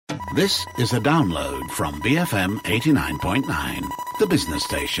This is a download from BFM 89.9, the business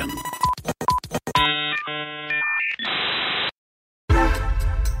station.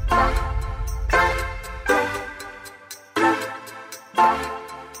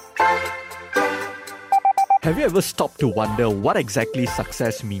 Have you ever stopped to wonder what exactly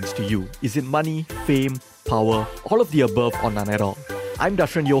success means to you? Is it money, fame, power, all of the above, or none at all? I'm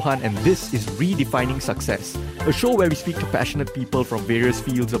Dashran Johan, and this is Redefining Success, a show where we speak to passionate people from various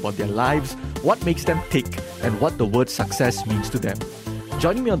fields about their lives, what makes them tick, and what the word success means to them.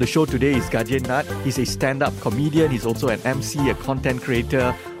 Joining me on the show today is Gajen Nat. He's a stand-up comedian. He's also an MC, a content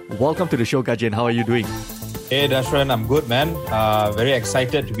creator. Welcome to the show, Gajen. How are you doing? Hey, Dashran. I'm good, man. Very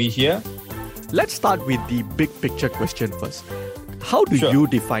excited to be here. Let's start with the big picture question first. How do you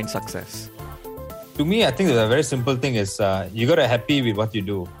define success? To me, I think a very simple thing is you got to be happy with what you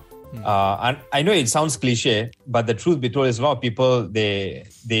do. And I know it sounds cliche, but the truth be told is a lot of people, they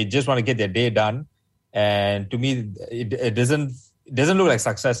just want to get their day done. And to me, it doesn't look like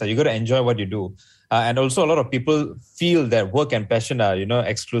success. You got to enjoy what you do. And also a lot of people feel that work and passion are,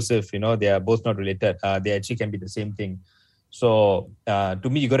 exclusive. They are both not related. They actually can be the same thing. So to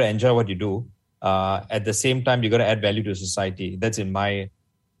me, you got to enjoy what you do. At the same time, you got to add value to society. That's in my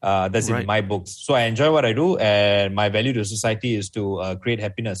in my books. So I enjoy what I do, and my value to society is to create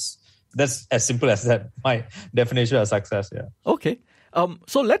happiness. That's as simple as that. My definition of success. Yeah. Okay.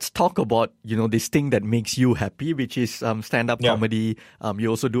 So let's talk about this thing that makes you happy, which is stand-up comedy. You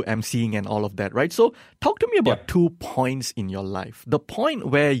also do emceeing and all of that, right? So talk to me about 2 points in your life: the point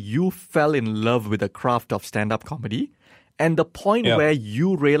where you fell in love with the craft of stand-up comedy, and the point where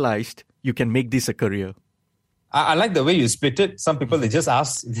you realized you can make this a career. I like the way you split it. Some people, they just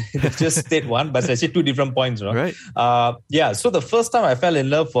state one, but it's actually 2 different points, right? So the first time I fell in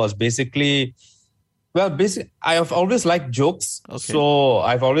love was basically, I have always liked jokes. Okay. So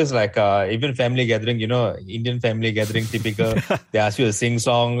I've always even family gathering, Indian family gathering, typical. They ask you to sing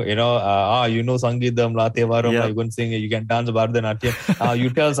song, Sangeetam la, Tevaram la, you can sing, you can dance Bharatanatyam. You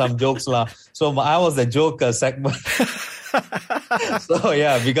tell some jokes la. So I was the joke segment. So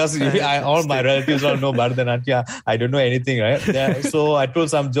because all my relatives all know Bharatanatyam, I don't know anything, right? Yeah, so I told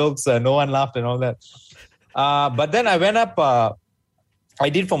some jokes, no one laughed and all that. But then I went up, I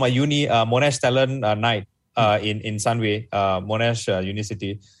did for my uni Monash Talent Night in Sunway, Monash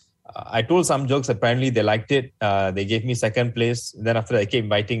University. I told some jokes, apparently they liked it. They gave me second place. Then after that, they kept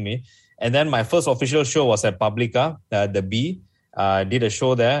inviting me. And then my first official show was at Publica, the B. Did a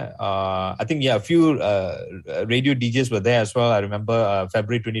show there. I think, a few radio DJs were there as well. I remember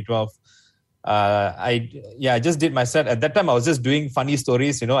February 2012. I just did my set. At that time, I was just doing funny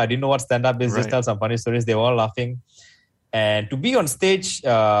stories. I didn't know what stand-up is. Just tell some funny stories. They were all laughing. And to be on stage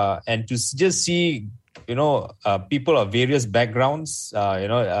and to just see, people of various backgrounds,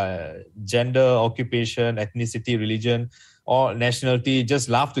 gender, occupation, ethnicity, religion, or nationality, just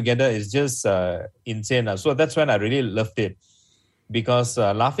laugh together is just insane. So that's when I really loved it. Because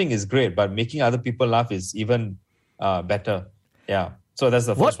laughing is great, but making other people laugh is even better. Yeah. So that's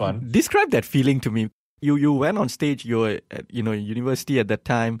the first one. Describe that feeling to me. You went on stage, you were at university at that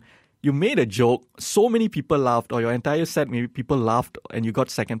time. You made a joke, so many people laughed, or your entire set, maybe people laughed, and you got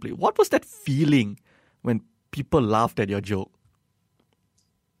second place. What was that feeling when people laughed at your joke?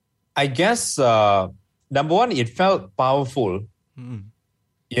 I guess, number one, it felt powerful.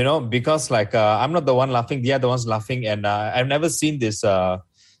 Because I'm not the one laughing, they are the ones laughing, and I've never seen this. I've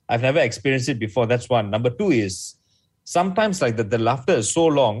never experienced it before. That's one. Number 2 is sometimes the laughter is so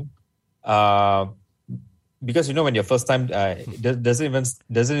long, because when your first time, it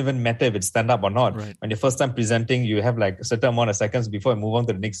doesn't even matter if it's stand up or not. Right. When you're first time presenting, you have a certain amount of seconds before you move on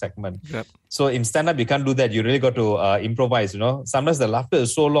to the next segment. Yep. So in stand up, you can't do that. You really got to improvise. Sometimes the laughter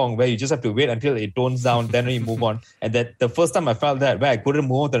is so long where you just have to wait until it tones down, then you move on. And that the first time I felt that, where I couldn't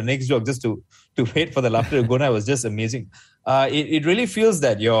move on to the next joke just to wait for the laughter to go down, was just amazing. It really feels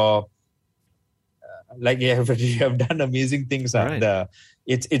that you're you have done amazing things. Right.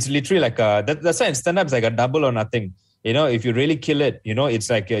 It's literally that's why in stand-up it's like a double or nothing. If you really kill it, it's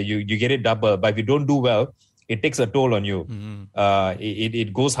like you get it double. But if you don't do well, it takes a toll on you.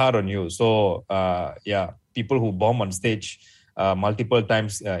 It goes hard on you. So people who bomb on stage multiple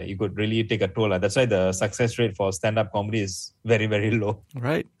times, you could really take a toll. That's why the success rate for stand-up comedy is very, very low.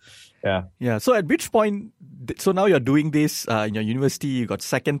 Right. Yeah. Yeah. So at which point, so now you're doing this in your university, you got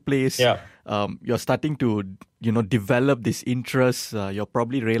second place. Yeah. You're starting to, develop this interest. You're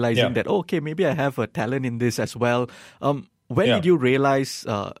probably realizing that, okay, maybe I have a talent in this as well. When did you realize,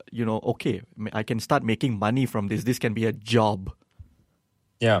 okay, I can start making money from this? This can be a job.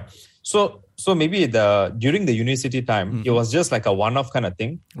 Yeah. So So maybe during the university time, it was just like a one-off kind of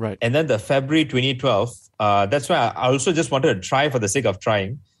thing. Right. And then the February 2012, that's why I also just wanted to try for the sake of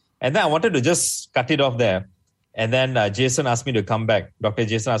trying. And then I wanted to just cut it off there. And then Jason asked me to come back. Dr.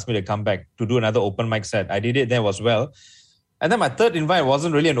 Jason asked me to come back to do another open mic set. I did it there as well. And then my third invite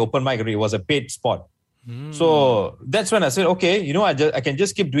wasn't really an open mic. It was a paid spot. So that's when I said, okay, I can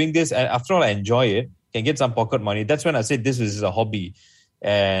just keep doing this. And after all, I enjoy it. Can get some pocket money. That's when I said this is a hobby.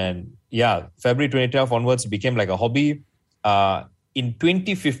 And yeah, February 2012 onwards, it became like a hobby. In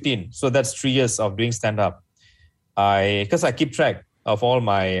 2015, so that's 3 years of doing stand-up, because I keep track of all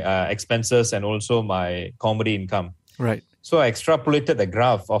my expenses and also my comedy income. Right. So I extrapolated the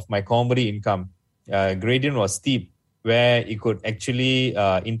graph of my comedy income. Gradient was steep, where it could actually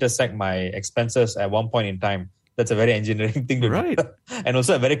intersect my expenses at one point in time. That's a very engineering thing to do. And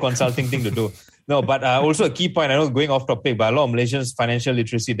also a very consulting thing to do. No, but also a key point, I know going off topic, but a lot of Malaysians' financial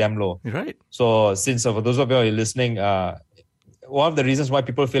literacy damn low. Right. So since for those of you who are listening, one of the reasons why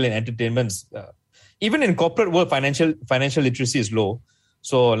people fail in entertainment, even in corporate world, financial literacy is low.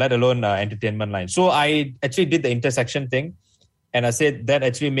 So let alone entertainment line. So I actually did the intersection thing. And I said that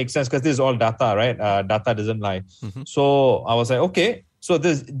actually makes sense because this is all data, right? Data doesn't lie. So I was like, okay, so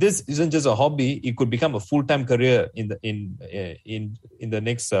this isn't just a hobby. It could become a full-time career in the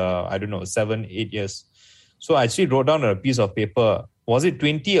next 7-8 years. So I actually wrote down on a piece of paper. Was it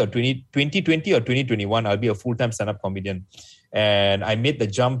 2020 or 2021? I'll be a full-time stand-up comedian, and I made the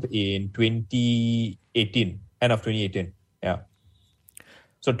jump in 2018, end of 2018. Yeah.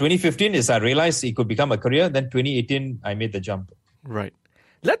 So 2015 is I realized it could become a career. Then 2018, I made the jump. Right.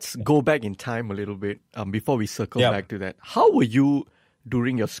 Let's go back in time a little bit before we circle back to that. How were you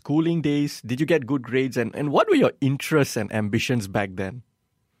during your schooling days? Did you get good grades? And what were your interests and ambitions back then?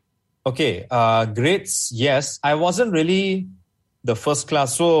 Okay. Grades, yes. I wasn't really the first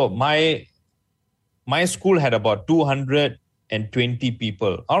class. So my school had about 220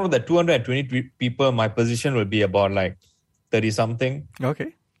 people. Out of the 220 people, my position will be about like 30-something to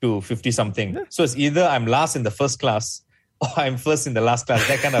 50-something. Yeah. So it's either I'm last in the first class or I'm first in the last class.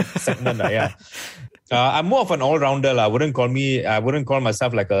 That kind of segment, yeah. I'm more of an all-rounder. I wouldn't call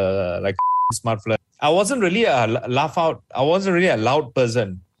myself like a smart flirt. I wasn't really a laugh out. I wasn't really a loud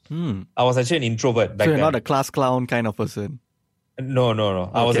person. I was actually an introvert back then. So you're not a class clown kind of person? No.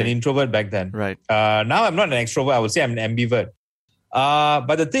 Okay. I was an introvert back then. Right. Now I'm not an extrovert. I would say I'm an ambivert.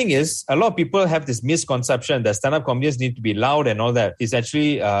 But the thing is, a lot of people have this misconception that stand-up comedians need to be loud and all that. It's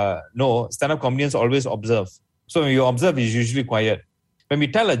actually, no, stand-up comedians always observe. So when you observe, it's usually quiet. When we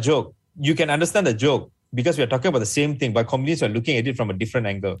tell a joke, you can understand the joke because we are talking about the same thing, but comedians are looking at it from a different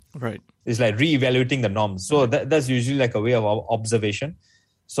angle. Right. It's like re-evaluating the norms. So that's usually like a way of observation.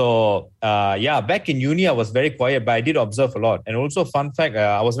 So, back in uni, I was very quiet, but I did observe a lot. And also, fun fact,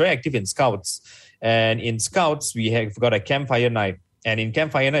 I was very active in Scouts. And in Scouts, we have got a campfire night. And in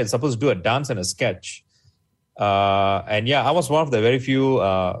campfire night, it's supposed to do a dance and a sketch. I was one of the very few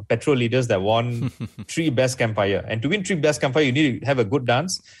petrol leaders that won 3 best campfire. And to win 3 best campfire, you need to have a good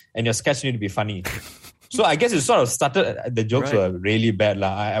dance and your sketch need to be funny. So I guess it sort of started, the jokes were really bad.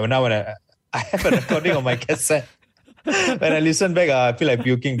 Now when I have a recording on my cassette. When I listen back, I feel like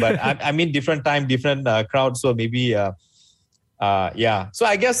puking. But I mean, different time, different crowd. So maybe, So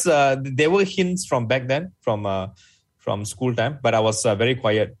I guess there were hints from back then, from school time. But I was very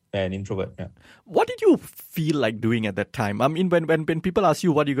quiet and introvert. Yeah. What did you feel like doing at that time? I mean, when people ask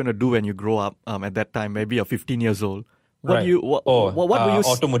you what you're going to do when you grow up, at that time, maybe you're 15 years old. What were you?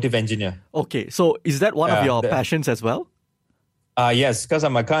 Automotive engineer. Okay, so is that one of your passions as well? Yes, because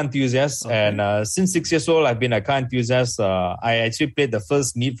I'm a car enthusiast. Okay. And since 6 years old, I've been a car enthusiast. I actually played the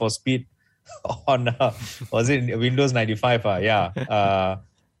first Need for Speed on, was it Windows 95?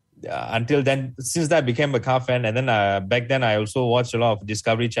 Until then, since that I became a car fan. And then back then, I also watched a lot of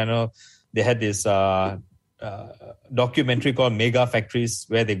Discovery Channel. They had this documentary called Mega Factories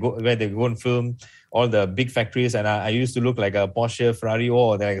where they go and film all the big factories, and I used to look like a Porsche, Ferrari.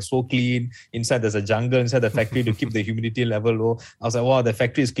 Oh, they're like so clean. Inside there's a jungle inside the factory to keep the humidity level low. I was like, wow, the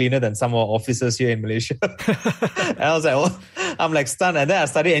factory is cleaner than some of our offices here in Malaysia. And I was like, oh, I'm like stunned. And then I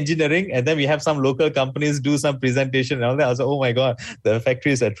studied engineering, and then we have some local companies do some presentation and all that. I was like, oh my God, the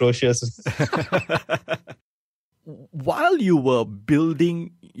factory is atrocious. While you were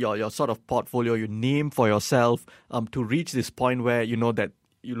building your sort of portfolio, your name for yourself, to reach this point where you know that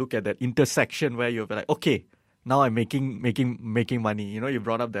you look at that intersection where you're like, okay, now I'm making money. You know, you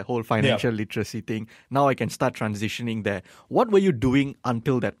brought up the whole financial literacy thing. Now I can start transitioning there. What were you doing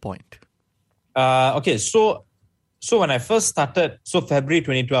until that point? So when I first started, so February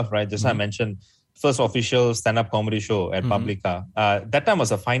 2012, right? Just I mentioned, first official stand-up comedy show at Publica. That time I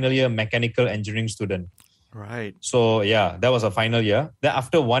was a final year mechanical engineering student. Right. So yeah, that was a final year. Then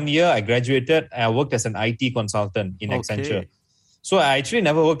after 1 year, I graduated and I worked as an IT consultant in Accenture. So I actually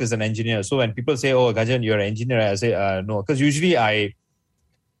never worked as an engineer. So when people say, "Oh, Gajan, you're an engineer," I say, "No," because usually I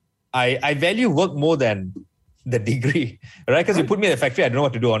value work more than the degree, right? Because you put me in a factory, I don't know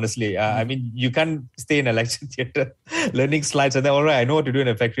what to do, honestly. I mean, you can't stay in a lecture theater learning slides and then, all right, I know what to do in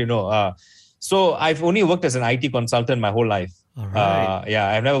a factory. No. So I've only worked as an IT consultant my whole life. All right.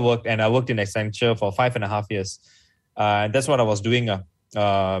 I've never worked, and I worked in Accenture for 5.5 years. That's what I was doing.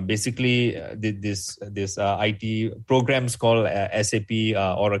 Basically, this IT programs called SAP,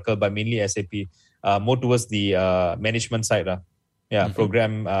 Oracle, but mainly SAP, more towards the management side.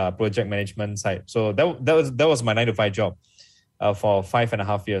 Program project management side. So that was my 9 to 5 job for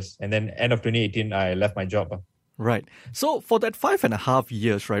 5.5 years, and then end of 2018 I left my job. Right. So for that 5.5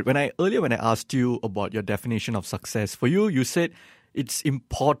 years, right? When I asked you about your definition of success, for you, you said it's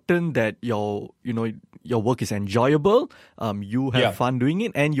important that your work is enjoyable, you have fun doing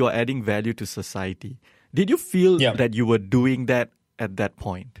it, and you're adding value to society. Did you feel that you were doing that at that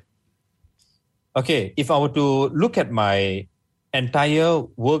point? Okay, if I were to look at my entire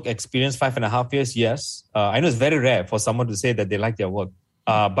work experience, 5.5 years, yes. I know it's very rare for someone to say that they like their work.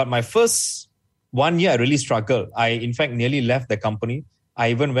 But my first 1 year, I really struggled. I, in fact, nearly left the company.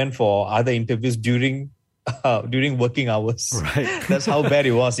 I even went for other interviews during working hours. Right. That's how bad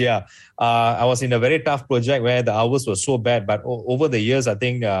it was. Yeah. I was in a very tough project where the hours were so bad. But over the years, I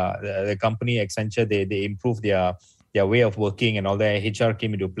think the company, Accenture, they improved their way of working and all that. HR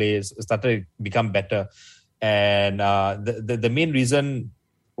came into play, started to become better. And the main reason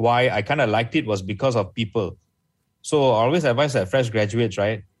why I kind of liked it was because of people. So I always advise that fresh graduates,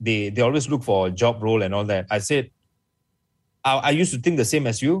 right? They always look for a job role and all that. I said, I used to think the same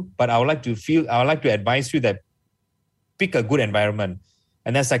as you, but I would like to advise you that pick a good environment.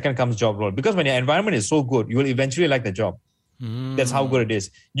 And then second comes job role. Because when your environment is so good, you will eventually like the job. That's how good it is.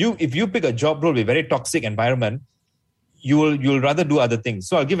 If you pick a job role with very toxic environment, you'll rather do other things.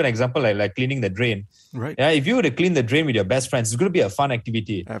 So I'll give an example like cleaning the drain. Right. Yeah, if you were to clean the drain with your best friends, it's going to be a fun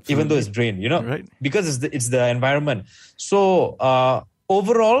activity, even though it's drain, right. Because it's the environment. So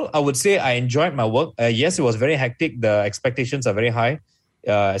overall, I would say I enjoyed my work. Yes, it was very hectic. The expectations are very high,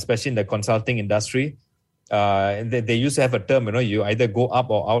 especially in the consulting industry. And they used to have a term, you either go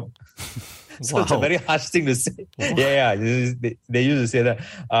up or out. So it's a very harsh thing to say. Wow. Yeah, they used to say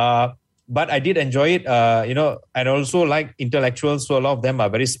that. But I did enjoy it, and also like intellectuals. So a lot of them are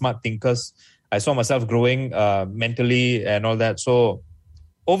very smart thinkers. I saw myself growing mentally and all that. So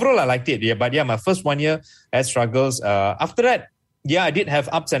overall, I liked it. Yeah, but my first 1 year I had struggles. After that, I did have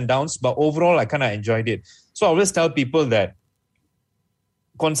ups and downs, but overall, I kind of enjoyed it. So I always tell people that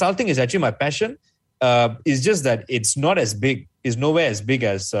consulting is actually my passion. It's just that it's not as big, it's nowhere as big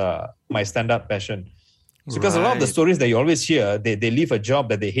as my stand-up passion. So because a lot of the stories that you always hear, they leave a job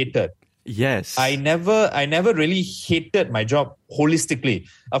that they hated. Yes. I never really hated my job holistically.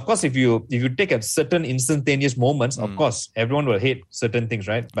 Of course, if you take a certain instantaneous moments, of course, everyone will hate certain things,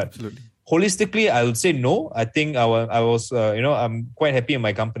 right? But absolutely. Holistically, I would say no. I think I was I'm quite happy in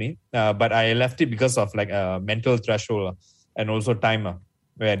my company, but I left it because of like a mental threshold and also time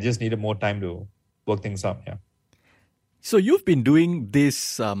where I just needed more time to work things out. Yeah. So you've been doing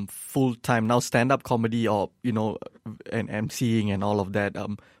this full-time now, stand-up comedy or, and emceeing and all of that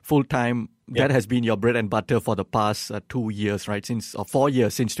full-time. Yeah. That has been your bread and butter for the past 2 years, right? 4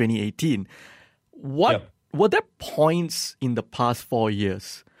 years, since 2018. Were there points in the past 4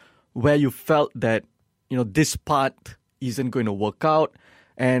 years where you felt that, this part isn't going to work out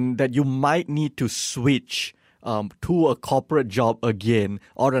and that you might need to switch to a corporate job again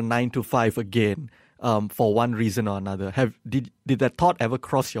or a 9 to 5 again? For one reason or another. Did that thought ever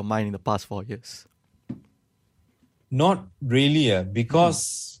cross your mind in the past 4 years? Not really,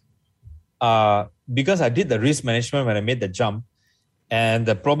 because I did the risk management when I made the jump, and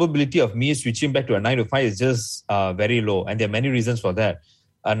the probability of me switching back to a 9 to 5 is just very low, and there are many reasons for that.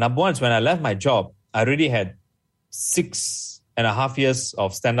 Number one is when I left my job, I already had 6.5 years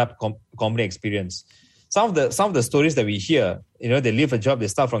of stand-up comedy experience. Some of the stories that we hear, they leave a job, they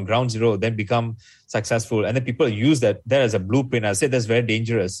start from ground zero, then become successful. And then people use that as a blueprint. I say that's very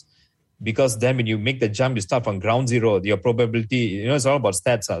dangerous because then when you make the jump, you start from ground zero, your probability, it's all about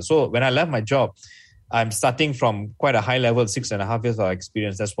stats. So when I left my job, I'm starting from quite a high level, 6.5 years of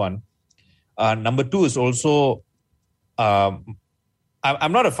experience. That's one. Number two is also, I'm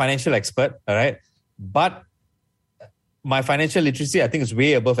not a financial expert, all right? But my financial literacy, I think, is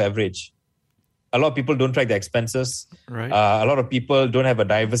way above average. A lot of people don't track their expenses. Right. A lot of people don't have a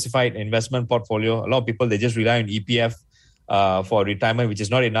diversified investment portfolio. A lot of people, they just rely on EPF for retirement, which is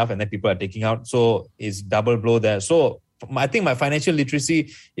not enough, and then people are taking out. So it's double blow there. So I think my financial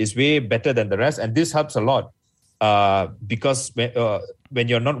literacy is way better than the rest, and this helps a lot because when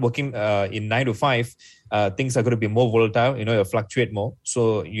you're not working in 9 to 5, things are going to be more volatile. You fluctuate more.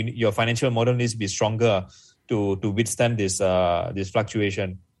 So your financial model needs to be stronger to withstand this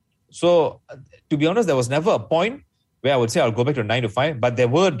fluctuation. So to be honest, there was never a point where I would say I'll go back to 9 to 5, but there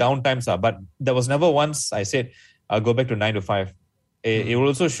were downtimes. But there was never once I said I'll go back to 9 to 5. It will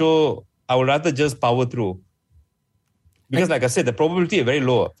also show I would rather just power through. Because like I said, the probability is very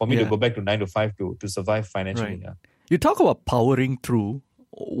low for me to go back to 9 to 5 to survive financially. Right. Yeah. You talk about powering through.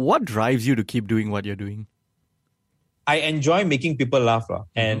 What drives you to keep doing what you're doing? I enjoy making people laugh.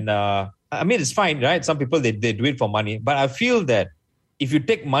 And it's fine, right? Some people, they do it for money. But I feel that if you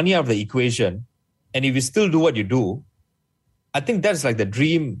take money out of the equation and if you still do what you do, I think that's like the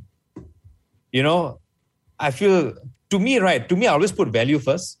dream. I feel, to me, I always put value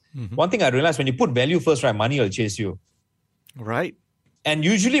first. Mm-hmm. One thing I realized, when you put value first, right, money will chase you. Right. And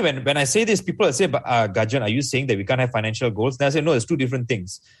usually when I say this, people will say, Gajan, are you saying that we can't have financial goals? And I say, no, it's two different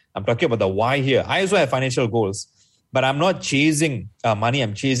things. I'm talking about the why here. I also have financial goals, but I'm not chasing money.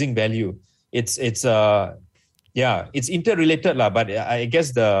 I'm chasing value. It's interrelated, but I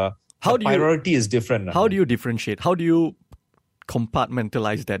guess the priority is different. How do you differentiate? How do you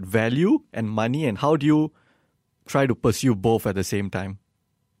compartmentalize that value and money, and how do you try to pursue both at the same time?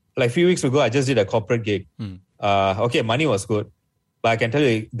 Like a few weeks ago, I just did a corporate gig. Money was good, but I can tell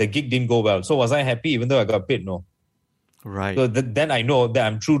you the gig didn't go well. So was I happy even though I got paid? No. Right. So then I know that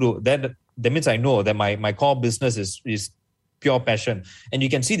I'm true to that. That means I know that my core business is pure passion. And you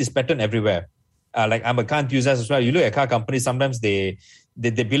can see this pattern everywhere. Like I'm a car enthusiast as well. You look at car companies, sometimes they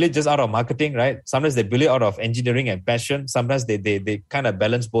build it just out of marketing, right? Sometimes they build it out of engineering and passion. Sometimes they kind of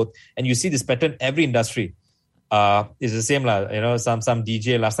balance both. And you see this pattern every industry. It's the same, some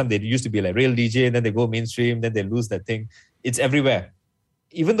DJ, last time they used to be like real DJ, then they go mainstream, then they lose that thing. It's everywhere.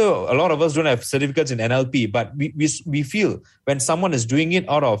 Even though a lot of us don't have certificates in NLP, but we feel when someone is doing it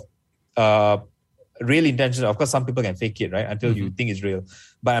out of real intention, of course, some people can fake it, right? Until you think it's real.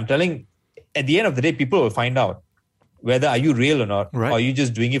 But I'm telling, at the end of the day, people will find out whether are you real or not, right, or are you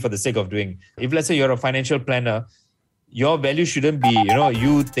just doing it for the sake of doing. If let's say you're a financial planner, your value shouldn't be,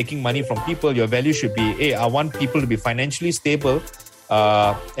 you taking money from people. Your value should be, hey, I want people to be financially stable.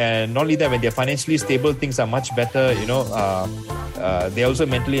 And not only that, when they're financially stable, things are much better. They're also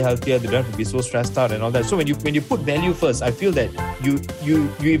mentally healthier. They don't have to be so stressed out and all that. So when you put value first, I feel that you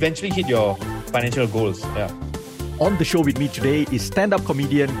eventually hit your financial goals. Yeah. On the show with me today is stand-up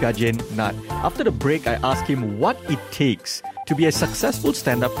comedian Gajen Nath. After the break, I asked him what it takes to be a successful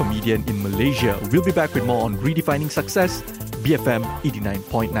stand-up comedian in Malaysia. We'll be back with more on Redefining Success, BFM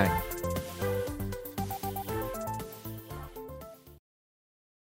 89.9.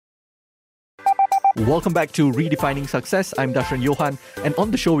 Welcome back to Redefining Success. I'm Dashran Johan, and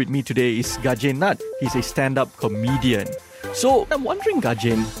on the show with me today is Gajen Nath. He's a stand-up comedian. So I'm wondering,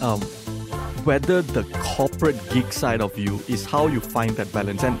 Gajen, whether the corporate gig side of you is how you find that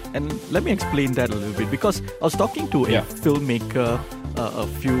balance. And let me explain that a little bit, because I was talking to a filmmaker a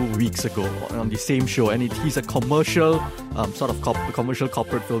few weeks ago on the same show, and he's a commercial commercial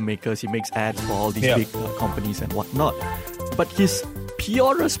corporate filmmaker. He makes ads for all these big companies and whatnot. But his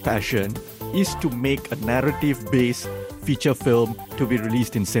purest passion is to make a narrative-based feature film to be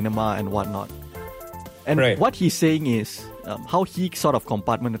released in cinema and whatnot. And what he's saying is, how he sort of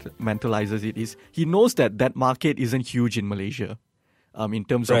compartmentalizes it is, he knows that market isn't huge in Malaysia. In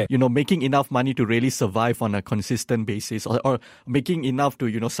terms of, making enough money to really survive on a consistent basis, or making enough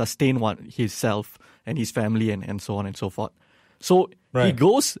to, sustain himself and his family and so on and so forth. So he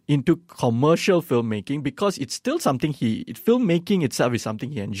goes into commercial filmmaking because it's still something filmmaking itself is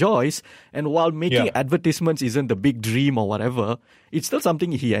something he enjoys. And while making advertisements isn't the big dream or whatever, it's still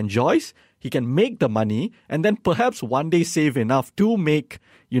something he enjoys. He can make the money and then perhaps one day save enough to make,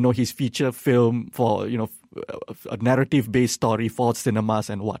 his feature film for, a narrative-based story for cinemas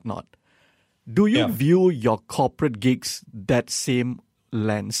and whatnot. Do you view your corporate gigs that same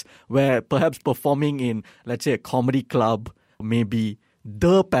lens, where perhaps performing in, let's say, a comedy club may be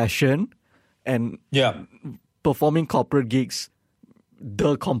the passion, and performing corporate gigs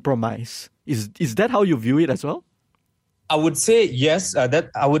the compromise? Is that how you view it as well? I would say yes.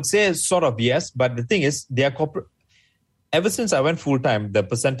 I would say sort of yes. But the thing is, they are corporate. Ever since I went full time, the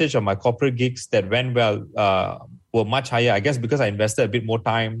percentage of my corporate gigs that went well were much higher. I guess because I invested a bit more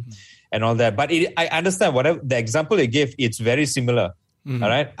time and all that. But I understand whatever the example you gave. It's very similar. All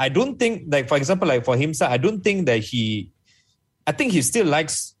right. I don't think, like, for example, like for himself, I don't think that I think he still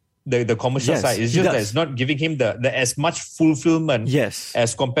likes the commercial side. It's just that it's not giving him the as much fulfillment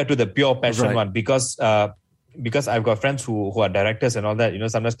as compared to the pure passion one. Because I've got friends who are directors and all that.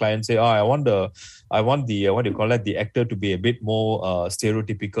 Sometimes clients say, I want the what do you call that, the actor to be a bit more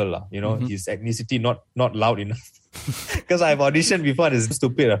stereotypical. His ethnicity not loud enough. Because I've auditioned before and it's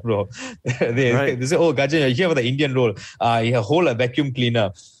stupid, bro. They say, Gajan, you're here for the Indian role. You hold a vacuum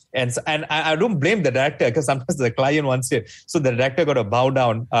cleaner. And I don't blame the director, because sometimes the client wants it. So the director got to bow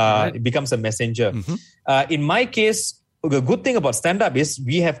down. It becomes a messenger. In my case, the good thing about stand-up is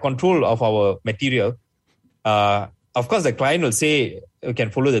we have control of our material. Of course, the client will say, you can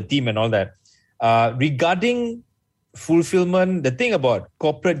follow the theme and all that. Regarding fulfillment, the thing about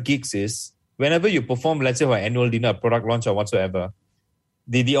corporate gigs is, whenever you perform, let's say for an annual dinner, product launch or whatsoever,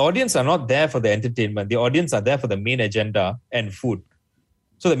 the audience are not there for the entertainment. The audience are there for the main agenda and food.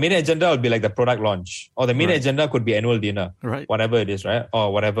 So the main agenda will be like the product launch, or the main agenda could be annual dinner, whatever it is, right?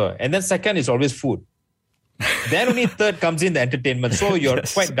 Or whatever. And then second is always food. Then only third comes in the entertainment. So you're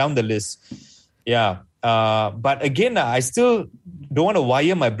quite down the list. Yeah. But again, I still don't want to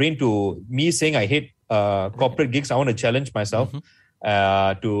wire my brain to me saying I hate corporate gigs. I want to challenge myself.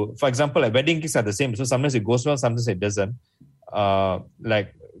 For example, like wedding gigs are the same. So sometimes it goes well, sometimes it doesn't.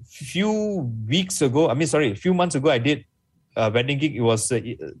 Like few months ago, I did a wedding gig. It was,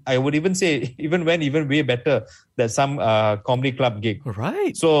 I would even say, even way better than some comedy club gig.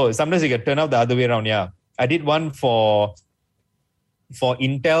 Right. So sometimes it can turn out the other way around. Yeah. I did one for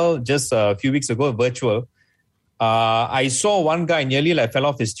Intel just a few weeks ago, virtual. I saw one guy nearly fell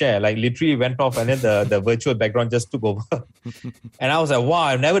off his chair, literally went off, and then the virtual background just took over. And I was like, wow,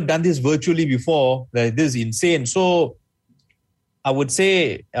 I've never done this virtually before. This is insane. So I would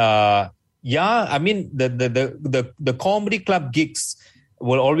say, the comedy club gigs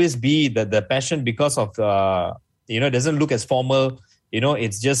will always be the passion, because of, it doesn't look as formal.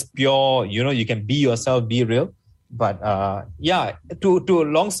 It's just pure, you can be yourself, be real. But to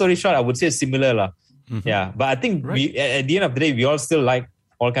long story short, I would say similar. Yeah, but I think we, at the end of the day, we all still like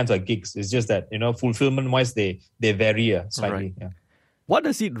all kinds of gigs. It's just that, fulfillment-wise, they vary slightly. Right. Yeah. What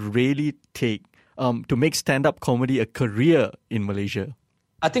does it really take to make stand-up comedy a career in Malaysia?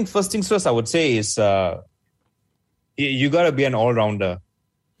 I think first things first, I would say is you got to be an all-rounder.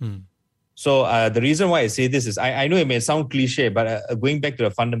 So the reason why I say this is, I know it may sound cliche, but going back to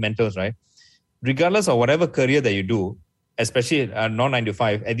the fundamentals, right? Regardless of whatever career that you do, especially non-9 to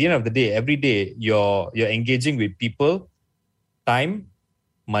 5, at the end of the day, every day you're engaging with people, time,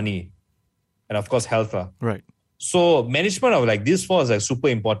 money, and of course health. Right. So management of these four is super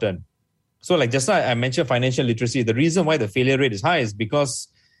important. So just now I mentioned financial literacy. The reason why the failure rate is high is because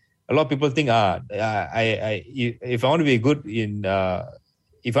a lot of people think, if I want to be good in,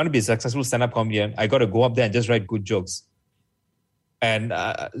 if I want to be a successful stand-up comedian, I got to go up there and just write good jokes. And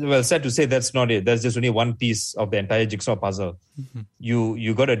sad to say, that's not it. That's just only one piece of the entire jigsaw puzzle.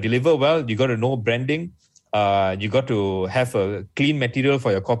 You got to deliver well. You got to know branding. You got to have a clean material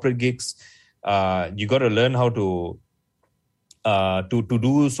for your corporate gigs. You got to learn how to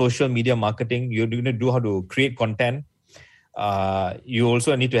do social media marketing. You're going to do how to create content. You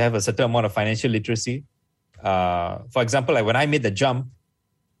also need to have a certain amount of financial literacy. For example, when I made the jump,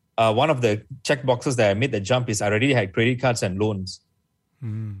 one of the check boxes that I made the jump is I already had credit cards and loans.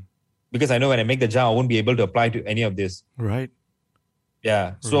 Because I know when I make the jump, I won't be able to apply to any of this. Right.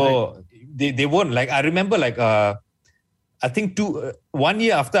 Yeah. So they won't. I remember I think 1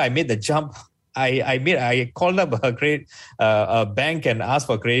 year after I made the jump, I called up a bank and asked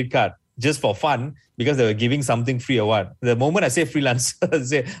for a credit card just for fun, because they were giving something free or what. The moment I say freelance, they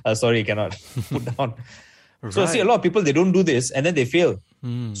say, sorry, you cannot put down. Right. So I see a lot of people, they don't do this and then they fail.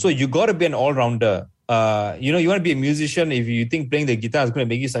 So you got to be an all-rounder. You want to be a musician. If you think playing the guitar is going to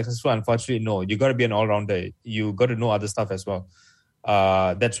make you successful, unfortunately, no. You got to be an all-rounder. You got to know other stuff as well.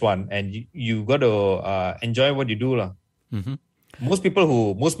 That's one. And you got to enjoy what you do. Most people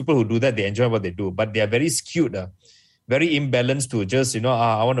who do that, they enjoy what they do, but they are very skewed, very imbalanced to just,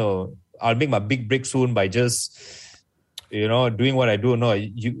 I'll make my big break soon by just, doing what I do. No,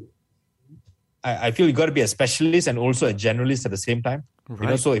 I feel you got to be a specialist and also a generalist at the same time.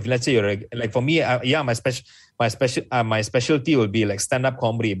 Right. So if let's say you're for me, my specialty will be stand-up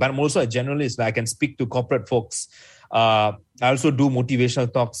comedy, but I'm also a generalist. I can speak to corporate folks. I also do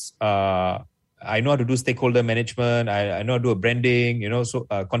motivational talks. I know how to do stakeholder management. I know how to do a branding.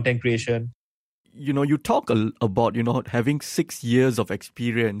 Content creation. You talk about having 6 years of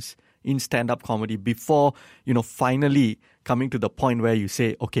experience in stand-up comedy before finally coming to the point where you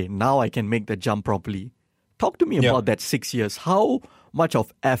say, okay, now I can make the jump properly. Talk to me about that 6 years. How much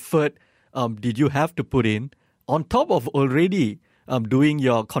of effort did you have to put in on top of already doing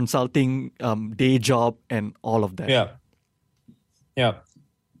your consulting day job and all of that? Yeah.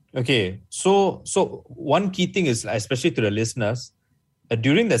 Okay. So one key thing is, especially to the listeners,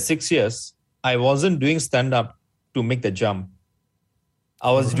 during the 6 years, I wasn't doing stand-up to make the jump.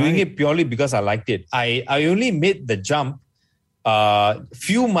 I was doing it purely because I liked it. I only made the jump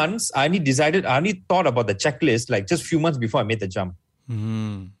few months. I only thought about the checklist like just few months before I made the jump.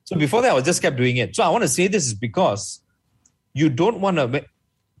 So before that, I just kept doing it. So I want to say this is because you don't want to,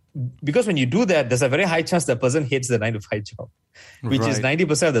 because when you do that, there's a very high chance the person hates the 9-to-5 job, which is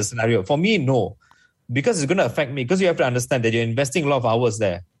 90% of the scenario. For me, no, because it's going to affect me, because you have to understand that you're investing a lot of hours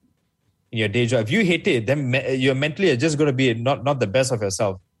there in your day job. If you hate it, then you're mentally just going to be not the best of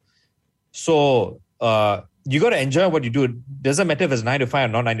yourself. So you got to enjoy what you do. It doesn't matter if it's 9-to-5 or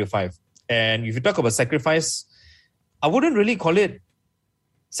not 9-to-5. And if you talk about sacrifice, I wouldn't really call it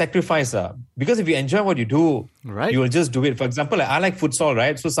sacrifice, because if you enjoy what you do, you will just do it. For example, like, I like futsal,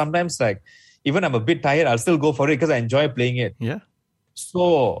 right? So sometimes, like, even I'm a bit tired, I'll still go for it because I enjoy playing it. Yeah.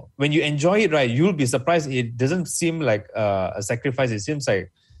 So when you enjoy it, right, you'll be surprised. It doesn't seem like a sacrifice. It seems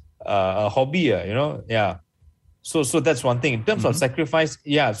like a hobby, Yeah. So that's one thing. In terms of sacrifice,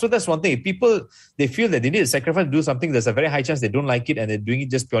 so that's one thing. If people, they feel that they need to sacrifice to do something, there's a very high chance they don't like it and they're doing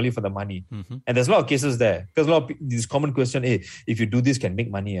it just purely for the money. And there's a lot of cases there. Because a lot of this common question, hey, if you do this, can make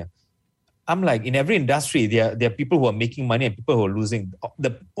money. I'm like, in every industry, there are people who are making money and people who are losing.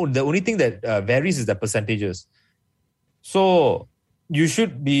 The only thing that varies is the percentages. So you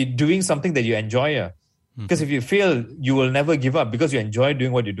should be doing something that you enjoy. Because if you fail, you will never give up because you enjoy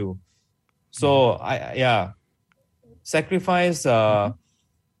doing what you do. So, sacrifice, I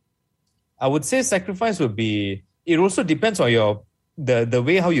would say sacrifice would be, it also depends on the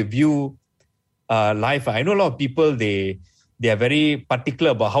way how you view life. I know a lot of people, they are very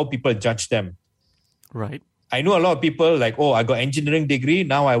particular about how people judge them. Right. I know a lot of people like, oh, I got engineering degree.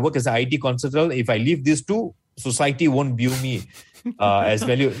 Now I work as an IT consultant. If I leave these two, society won't view me as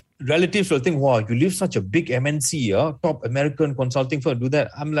value. Relatives will think, wow, you leave such a big MNC, top American consulting firm, do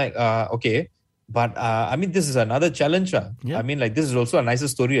that. I'm like, okay. But I mean, this is another challenge. I mean, like, this is also a nicer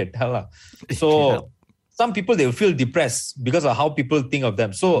story to tell. So some people, they will feel depressed because of how people think of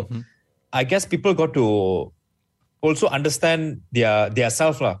them. So I guess people got to also understand their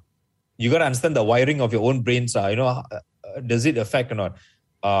self. You got to understand the wiring of your own brains. Does it affect or not?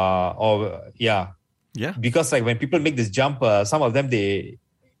 Because like when people make this jump, some of them,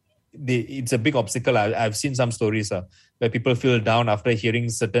 it's a big obstacle. I've seen some stories where people feel down after hearing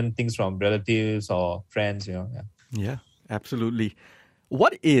certain things from relatives or friends. Yeah, absolutely.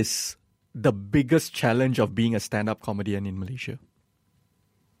 What is the biggest challenge of being a stand-up comedian in Malaysia?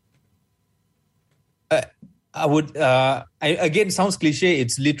 I would, again, sounds cliche.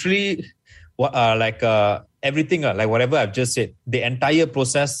 It's literally like everything, like whatever I've just said, the entire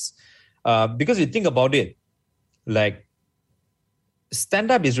process. Because you think about it, like,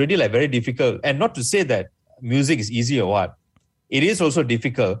 stand-up is really like very difficult. And not to say that music is easy or what. It is also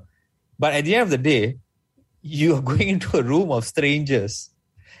difficult. But at the end of the day, you are going into a room of strangers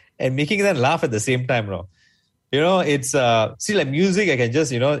and making them laugh at the same time, bro. It's, see, like music, I can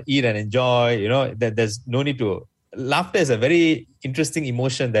just, eat and enjoy, that there's no need to. Laughter is a very interesting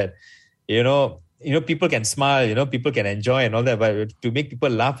emotion that, people can smile, people can enjoy and all that. But to make people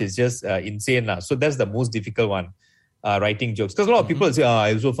laugh is just insane. So that's the most difficult one. Writing jokes, because a lot of people say,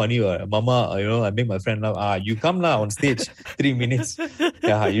 I'm so funny, mama, I make my friend laugh. You come on stage 3 minutes.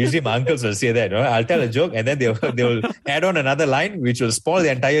 Usually my uncles will say that, I'll tell a joke and then they'll add on another line which will spoil the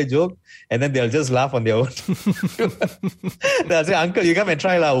entire joke, and then they'll just laugh on their own. They'll say, uncle, you come and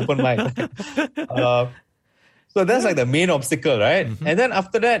try open mic. So that's like the main obstacle, right? And then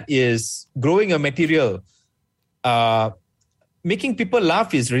after that is growing your material. Making people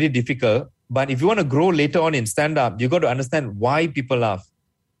laugh is really difficult. But if you want to grow later on in stand-up, you got to understand why people laugh.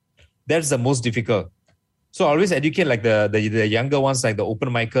 That's the most difficult. So always educate like the younger ones, like the open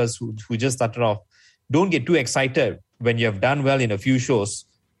micers who just started off. Don't get too excited when you have done well in a few shows,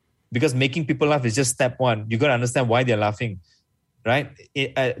 because making people laugh is just step one. You got to understand why they're laughing, right?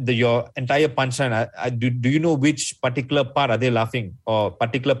 Your entire punchline, do you know which particular part are they laughing, or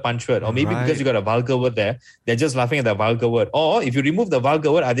particular punch word? Or maybe because you got a vulgar word there, they're just laughing at the vulgar word. Or if you remove the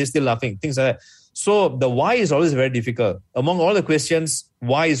vulgar word, are they still laughing? Things like that. So the why is always very difficult. Among all the questions,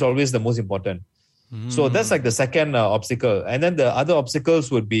 why is always the most important. So that's like the second obstacle. And then the other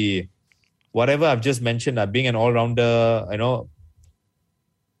obstacles would be whatever I've just mentioned, being an all-rounder,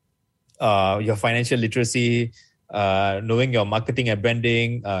 your financial literacy, knowing your marketing and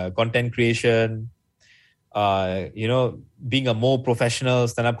branding, content creation, being a more professional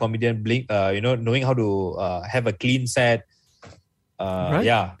stand-up comedian, knowing how to have a clean set. Right.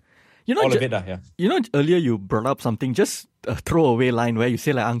 Yeah. All of it. Yeah. Earlier you brought up something, just a throwaway line where you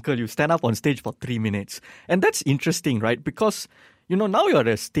say like, uncle, you stand up on stage for 3 minutes. And that's interesting, right? Because, now you're at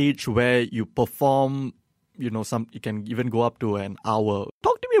a stage where you perform, you can even go up to an hour.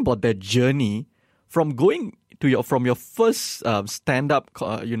 Talk to me about that journey from going to from your first stand-up,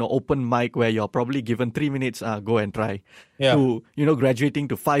 open mic where you're probably given 3 minutes, go and try, to, graduating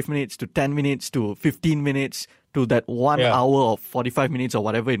to 5 minutes, to 10 minutes, to 15 minutes, to that 1 hour or 45 minutes or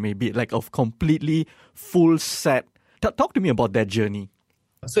whatever it may be, like a completely full set. Talk to me about that journey.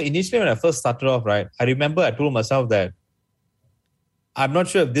 So initially when I first started off, right, I remember I told myself that I'm not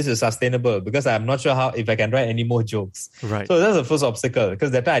sure if this is sustainable because I'm not sure if I can write any more jokes. Right. So that's the first obstacle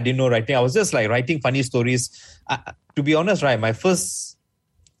because that time I didn't know writing. I was just like writing funny stories. To be honest, right, my first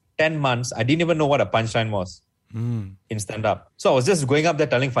 10 months, I didn't even know what a punchline was in stand-up. So I was just going up there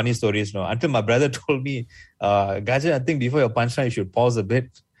telling funny stories, until my brother told me, Gajan, I think before your punchline, you should pause a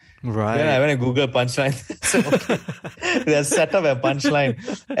bit. Right. Then I went to Google punchline. So, they set up a punchline.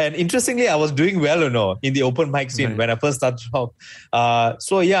 And interestingly, I was doing well, in the open mic scene when I first started off. I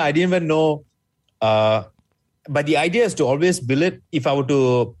didn't even know. But the idea is to always build it. If I were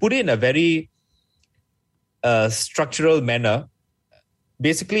to put it in a very structural manner,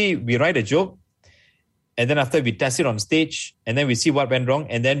 basically we write a joke. And then after we test it on stage, and then we see what went wrong,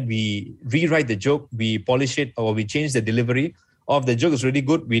 and then we rewrite the joke, we polish it, or we change the delivery of the joke is really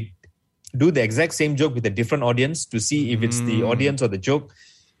good. We do the exact same joke with a different audience to see if it's the audience or the joke.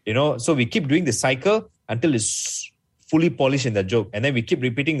 So we keep doing the cycle until it's fully polished in the joke. And then we keep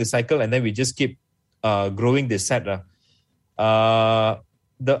repeating the cycle, and then we just keep growing this set. I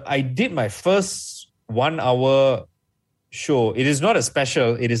did my first 1 hour show. It is not a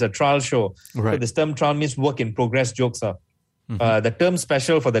special, it is a trial show. Right. So this term trial means work in progress jokes. The term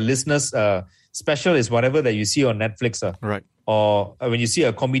special for the listeners, special is whatever that you see on Netflix. Right. Or when you see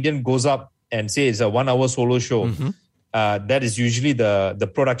a comedian goes up and say it's a 1 hour solo show, that is usually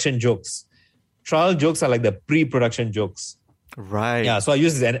the production jokes. Trial jokes are like the pre-production jokes. Right. Yeah. So I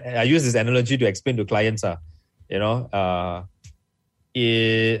use this analogy to explain to clients.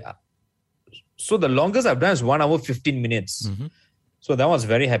 So the longest I've done is 1 hour, 15 minutes. So that was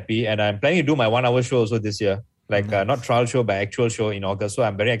very happy. And I'm planning to do my 1 hour show also this year. Not trial show, but actual show in August. So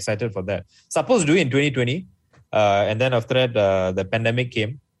I'm very excited for that. Supposed to do it in 2020. And then after that, the pandemic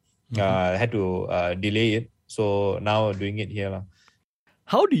came. I had to delay it. So now doing it here.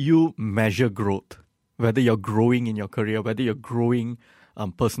 How do you measure growth? Whether you're growing in your career, whether you're growing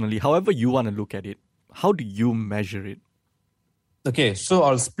personally, however you want to look at it. How do you measure it? Okay, so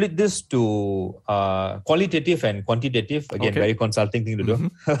I'll split this to qualitative and quantitative. Again, very consulting thing to do.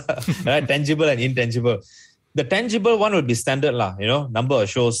 Right? Tangible and intangible. The tangible one would be standard, number of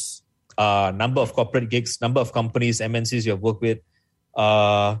shows, number of corporate gigs, number of companies, MNCs you have worked with.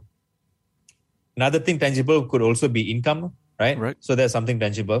 Another thing tangible could also be income, right? So there's something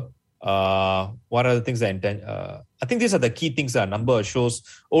tangible. What are the things that I think these are the key things, number of shows.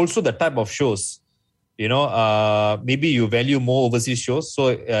 Also the type of shows. Maybe you value more overseas shows. So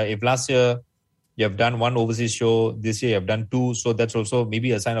if last year you have done 1 overseas show, this year you have done 2. So that's also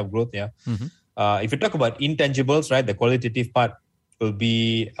maybe a sign of growth. Yeah. If you talk about intangibles, right, the qualitative part will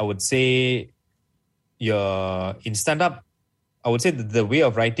be, I would say, in stand-up, I would say the way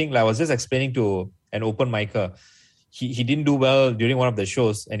of writing, like I was just explaining to an open micer, he didn't do well during one of the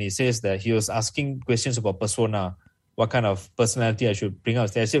shows, and he says that he was asking questions about persona, what kind of personality I should bring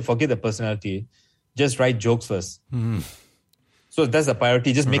out. I said, forget the personality. Just write jokes first. So that's the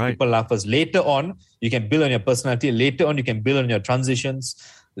priority. Just make people laugh first. Later on, you can build on your personality. Later on, you can build on your transitions.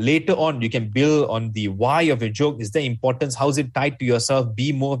 Later on, you can build on the why of your joke. Is there importance? How is it tied to yourself?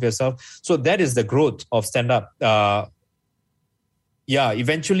 Be more of yourself. So that is the growth of stand-up.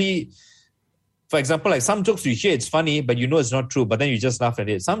 Eventually, for example, like some jokes you hear, it's funny, but you know it's not true. But then you just laugh at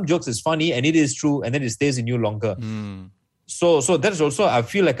it. Some jokes is funny and it is true, and then it stays in you longer. So that is also, I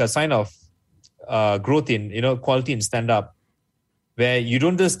feel like a sign of growth in quality in stand-up, where you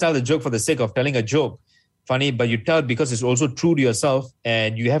don't just tell a joke for the sake of telling a joke funny, but you tell because it's also true to yourself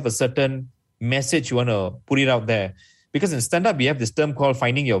and you have a certain message you want to put it out there. Because in stand-up we have this term called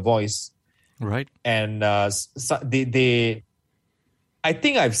finding your voice, right? And I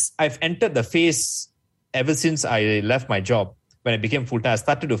think I've entered the phase ever since I left my job. When I became full-time, I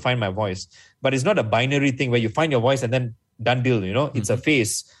started to find my voice. But it's not a binary thing where you find your voice and then done deal, it's a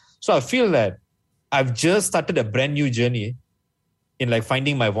phase. So I feel that I've just started a brand new journey in like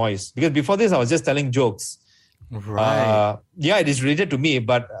finding my voice. Because before this, I was just telling jokes. Right. It is related to me,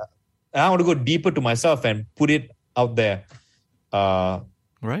 but I want to go deeper to myself and put it out there.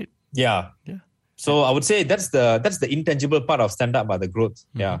 Right. Yeah. So I would say that's the intangible part of stand-up, the growth.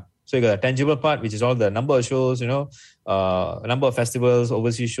 Mm-hmm. Yeah. So you got a tangible part, which is all the number of shows, number of festivals,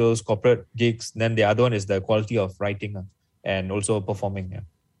 overseas shows, corporate gigs. Then the other one is the quality of writing and also performing. Yeah.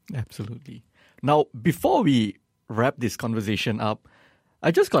 Absolutely. Now, before we wrap this conversation up,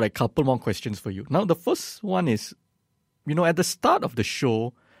 I just got a couple more questions for you. Now, the first one is, at the start of the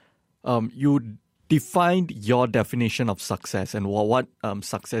show, you defined your definition of success and what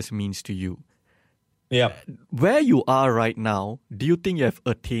success means to you. Yeah. Where you are right now, do you think you have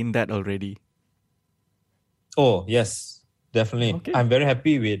attained that already? Oh, yes, definitely. Okay. I'm very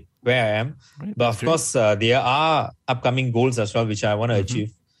happy with where I am. Right, but of course, there are upcoming goals as well, which I want to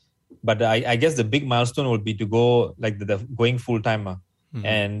achieve. But I guess the big milestone would be to go like the going full time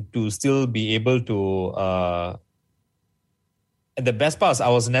and to still be able to. And the best part is I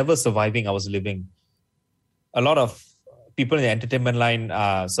was never surviving, I was living. A lot of people in the entertainment line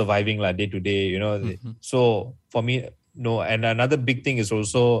are surviving like day to day, So for me, no. And another big thing is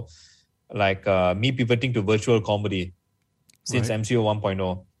also like me pivoting to virtual comedy since MCO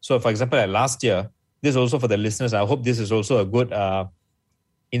 1.0. So for example, like last year, this is also for the listeners. I hope this is also a good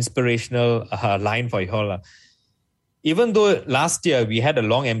inspirational line for you all. Even though last year we had a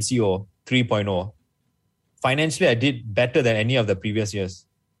long MCO 3.0, financially I did better than any of the previous years.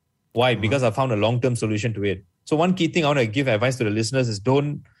 Why? Because I found a long-term solution to it. So one key thing I want to give advice to the listeners is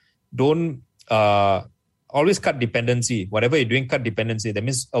don't always cut dependency. Whatever you're doing, cut dependency. That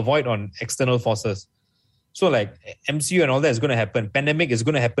means avoid on external forces. So like MCU and all that is going to happen. Pandemic is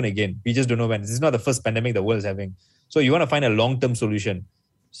going to happen again. We just don't know when. This is not the first pandemic the world is having. So you want to find a long-term solution.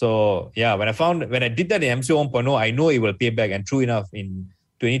 So yeah, when I did that in MCU 1.0, I know it will pay back. And true enough, in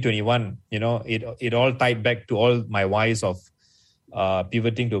 2021, it all tied back to all my whys of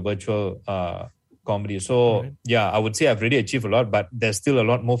pivoting to virtual comedy. So yeah, I would say I've really achieved a lot, but there's still a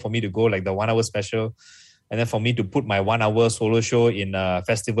lot more for me to go, like the 1 hour special. And then for me to put my 1 hour solo show in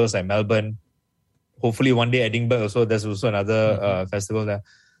festivals like Melbourne. Hopefully one day Edinburgh also, there's also another festival there.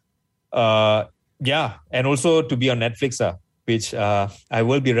 Yeah, and also to be on Netflix, which I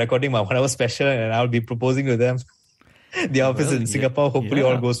will be recording my 1 hour special and I'll be proposing to them. The office in Singapore, hopefully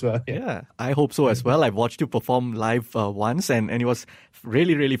all goes well. Yeah, I hope so as well. I've watched you perform live once and it was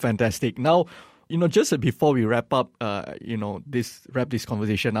really, really fantastic. Now, just before we wrap up, wrap this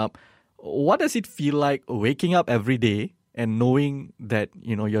conversation up, what does it feel like waking up every day and knowing that,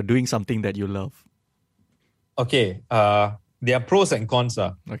 you're doing something that you love? Okay, there are pros and cons.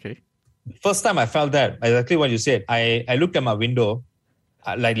 Okay. First time I felt that, exactly what you said, I looked at my window,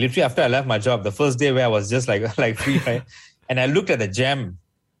 like literally after I left my job, the first day where I was just like free, right? And I looked at the jam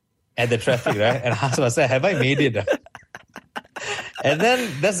at the traffic, right? And I asked myself, have I made it? And then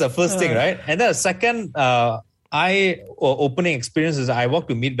that's the first thing, right? And then the second opening experience is I walked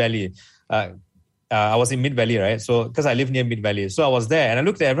to Mid Valley. I was in Mid Valley, right? So because I live near Mid Valley. So I was there and I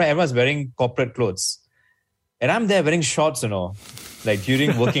looked at everyone's wearing corporate clothes. And I'm there wearing shorts, like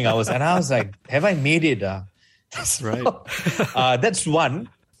during working hours. And I was like, have I made it? Right. That's one.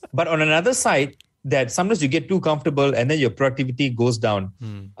 But on another side, that sometimes you get too comfortable and then your productivity goes down,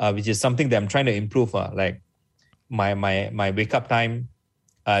 which is something that I'm trying to improve. Like my wake up time,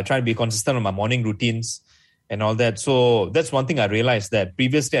 trying to be consistent on my morning routines and all that. So that's one thing I realized, that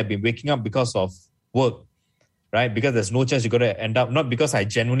previously I've been waking up because of work, right? Because there's no chance you're going to end up, not because I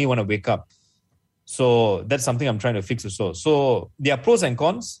genuinely want to wake up. So that's something I'm trying to fix also. So there are pros and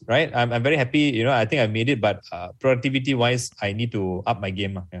cons, right? I'm very happy, I think I made it, but productivity wise, I need to up my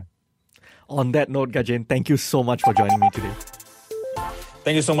game. Yeah. On that note, Gajen, thank you so much for joining me today.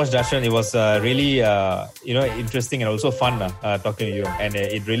 Thank you so much, Darshan. It was really, interesting and also fun talking to you. And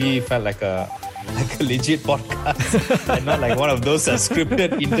it really felt like a legit podcast and not like one of those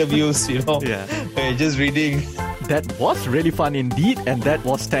scripted interviews, where you're just reading. That was really fun indeed, and that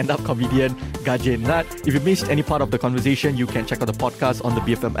was stand-up comedian Gajen Nat. If you missed any part of the conversation, you can check out the podcast on the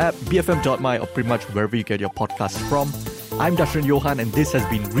BFM app, BFM.my, or pretty much wherever you get your podcasts from. I'm Darshan Johan, and this has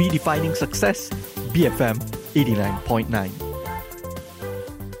been Redefining Success, BFM 89.9.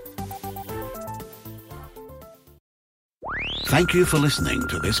 Thank you for listening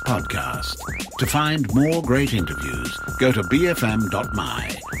to this podcast. To find more great interviews, go to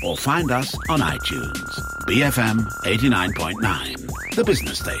bfm.my or find us on iTunes. BFM 89.9, the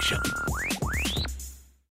business station.